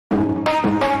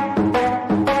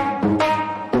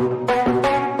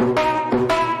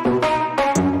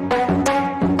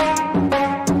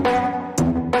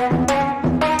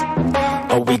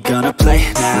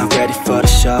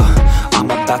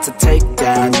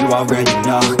you already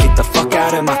know. Get the fuck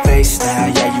out of my face now,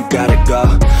 yeah, you gotta go.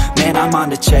 Man, I'm on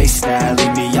the chase now,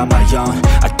 leave me on my own.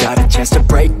 I got a chance to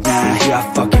break now, here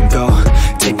I fucking go.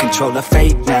 Take control of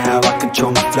fate now, I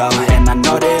control my flow. And I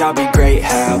know that I'll be great,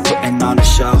 how, putting on a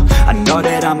show. I know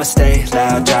that I'ma stay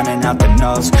loud, drowning out the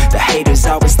noise. The haters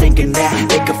always thinking that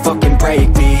they could fucking break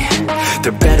me.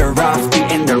 They're better off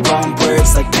eating their own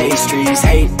words like pastries.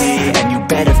 Hate me, and you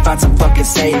better find some fucking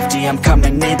safety. I'm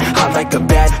coming in hot like a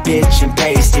bad bitch and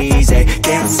pasties. They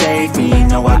can't save me,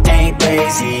 no I ain't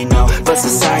lazy, no. But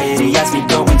society has me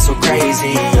going so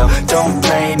crazy, yo. Don't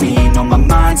blame me, no my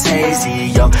mind's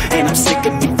hazy, yo. And I'm sick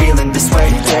of me feeling this way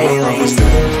daily. I'll always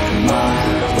live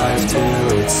my life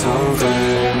till it's over,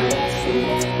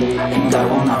 and I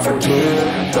will not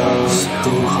forget those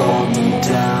who hold me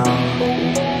down.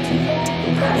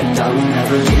 And I will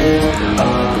never give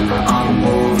up, I'm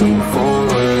moving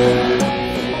forward.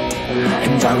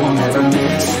 And I will never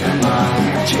miss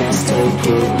my chance, take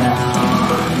it now.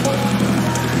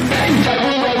 And I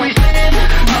will always live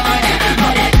my life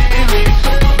till it's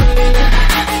over,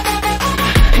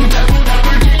 and I will never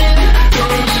give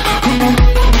those who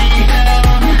hold me down.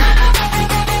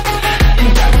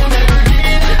 And I will never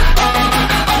give up,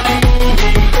 I'm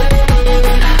moving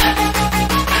forward.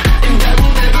 And I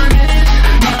will never miss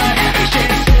my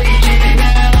chance, take it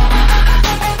now.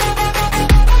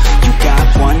 You got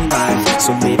one life,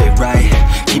 so live it right.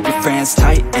 Keep your friends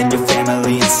tight and your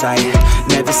family in sight.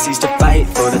 Never cease to fight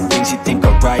for the things you think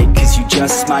are right, cause you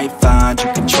just might find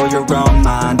you control your own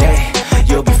mind, eh?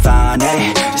 You'll be fine,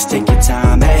 eh? Just take your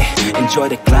time, eh? Enjoy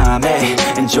the climb, eh?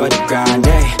 Enjoy the grind,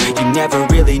 eh? You never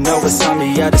really know what's on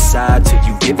the other side till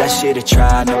you give that shit a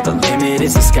try. Know the limit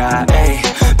is the sky, eh?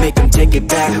 Make them take it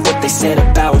back, what they said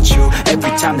about you.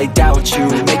 Every time they doubt you,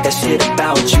 make that shit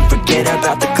about you. Forget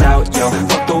about the clout, yo.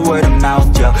 Fuck the word of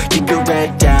mouth, yo. Keep your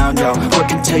head down, yo.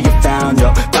 Work until you found,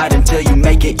 yo. Fight until you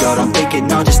make it, yo. Don't think it,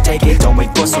 no, just take it. Don't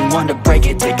wait for someone to break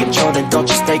it. Take control, then don't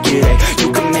just take it, eh?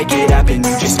 You can make it happen,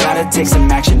 you just gotta take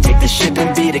some action. Take the ship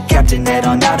and be the captain. Head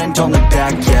on out and don't look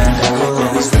back, yeah. I will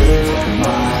always live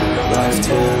my life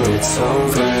till it's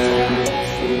over,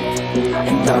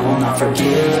 and I will not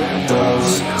forget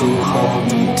those who hold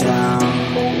me down.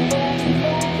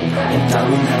 And I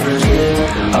will never give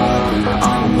up,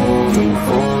 I'm moving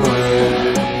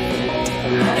forward.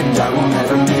 And I will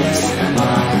never miss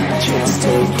my